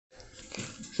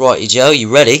Righty Joe,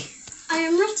 you ready? I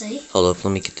am ready. Hold up,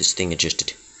 let me get this thing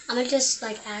adjusted. I'm gonna just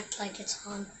act like it's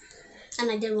on,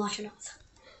 and I didn't wash it off.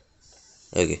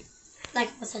 Okay. Like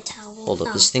with a towel. Hold up,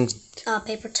 no, this thing's...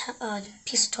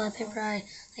 piece of toilet paper. I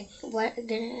wet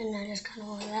it and I just kind of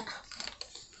like that.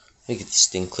 Let me get this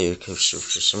thing clear for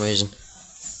some reason.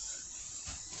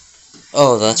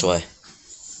 Oh, that's why.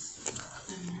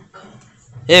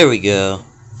 There we go.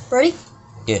 Ready?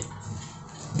 Yeah.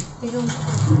 You're going.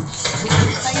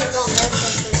 I you're going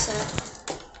barefoot for a sec.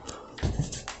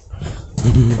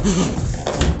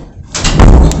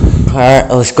 Alright,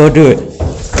 let's go do it.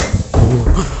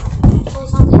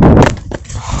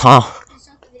 Huh?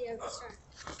 Stop the video to start.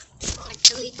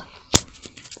 Actually.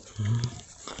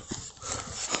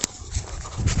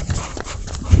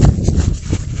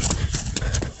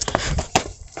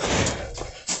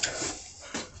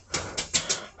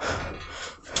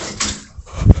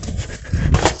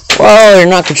 Whoa, you're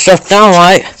knocking stuff down,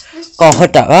 right? Go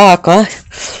hit that rock, right?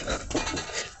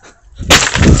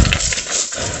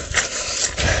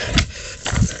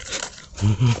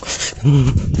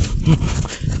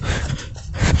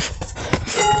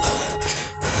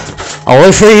 I'll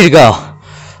wait for you to go.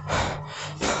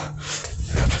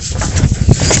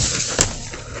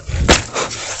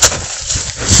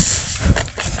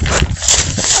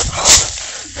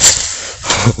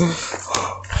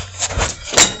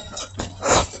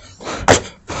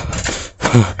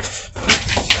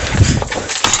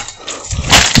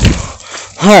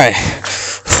 Alright.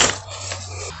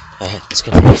 Alright, let's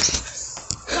go.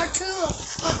 Part 2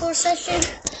 parkour session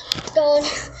done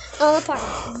on the park.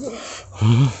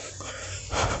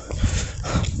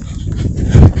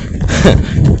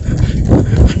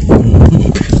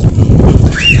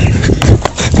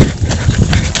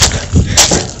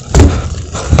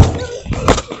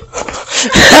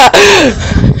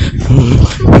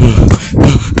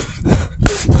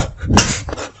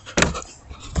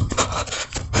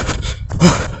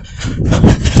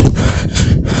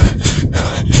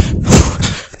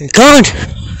 Come on!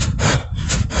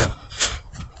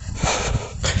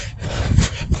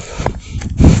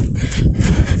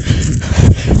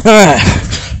 Alright.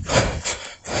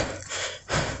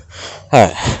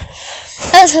 Alright.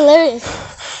 That was hilarious.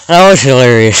 That was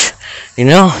hilarious. You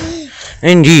know?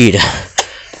 Indeed.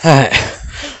 Alright.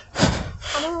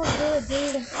 I don't know what to do,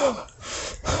 dude.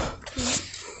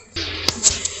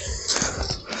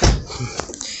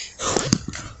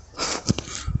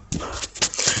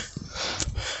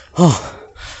 Oh.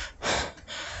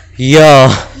 Yo.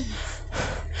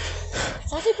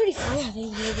 It's actually pretty fun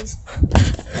having babies.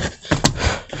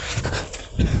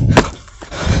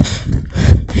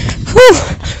 Whew.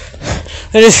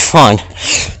 It is fun.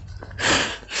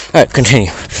 Alright,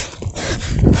 continue.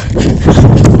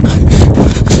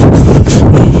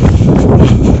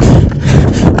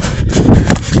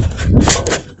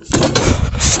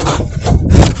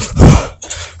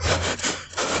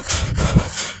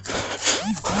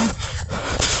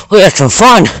 We had some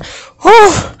fun.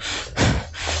 Whew.